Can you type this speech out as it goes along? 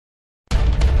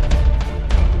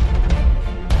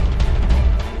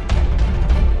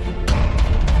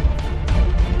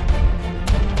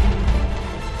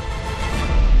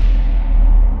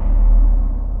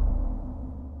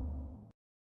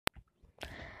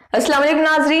अस्सलाम वालेकुम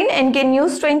नाजरीन, एनके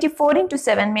न्यूज़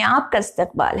 24/7 में आपका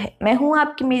इस्तकबाल है। मैं हूं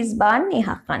आपकी मेज़बान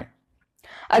नेहा खान।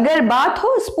 अगर बात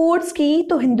हो स्पोर्ट्स की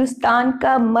तो हिंदुस्तान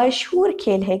का मशहूर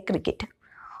खेल है क्रिकेट।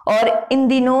 और इन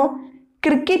दिनों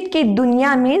क्रिकेट की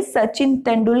दुनिया में सचिन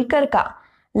तेंदुलकर का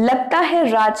लगता है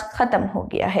राज खत्म हो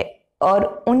गया है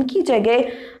और उनकी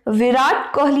जगह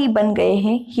विराट कोहली बन गए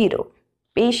हैं हीरो।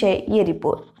 पेश है ये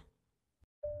रिपोर्ट।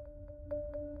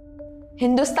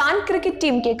 हिंदुस्तान क्रिकेट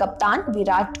टीम के कप्तान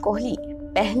विराट कोहली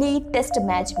पहले ही टेस्ट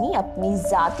मैच में अपनी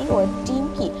जाती और टीम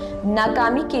की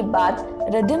नाकामी के बाद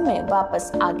रिदम में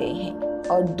वापस आ गए हैं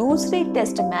और दूसरे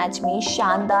टेस्ट मैच में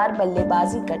शानदार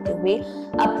बल्लेबाजी करते हुए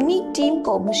अपनी टीम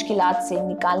को मुश्किलात से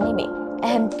निकालने में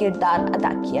अहम किरदार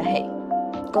अदा किया है।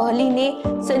 कोहली ने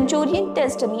सेंचुरियन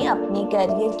टेस्ट में अपने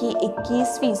करियर की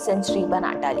 21वीं सेंचुरी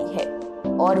बना डाली है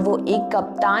और वो एक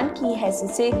कप्तान की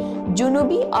हैसियत से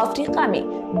जनूबी अफ्रीका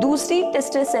में दूसरी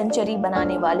टेस्ट सेंचुरी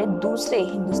बनाने वाले दूसरे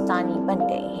हिंदुस्तानी बन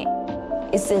गए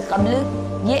हैं। इससे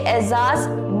कबल ये एजाज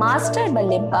मास्टर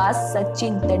बल्लेबाज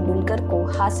सचिन तेंदुलकर को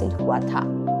हासिल हुआ था।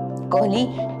 कोहली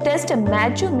टेस्ट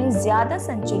मैचों में ज्यादा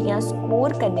सेंचुरियां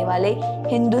स्कोर करने वाले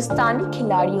हिंदुस्तानी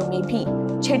खिलाड़ियों में भी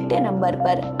छठे नंबर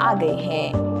पर आ गए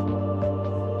हैं।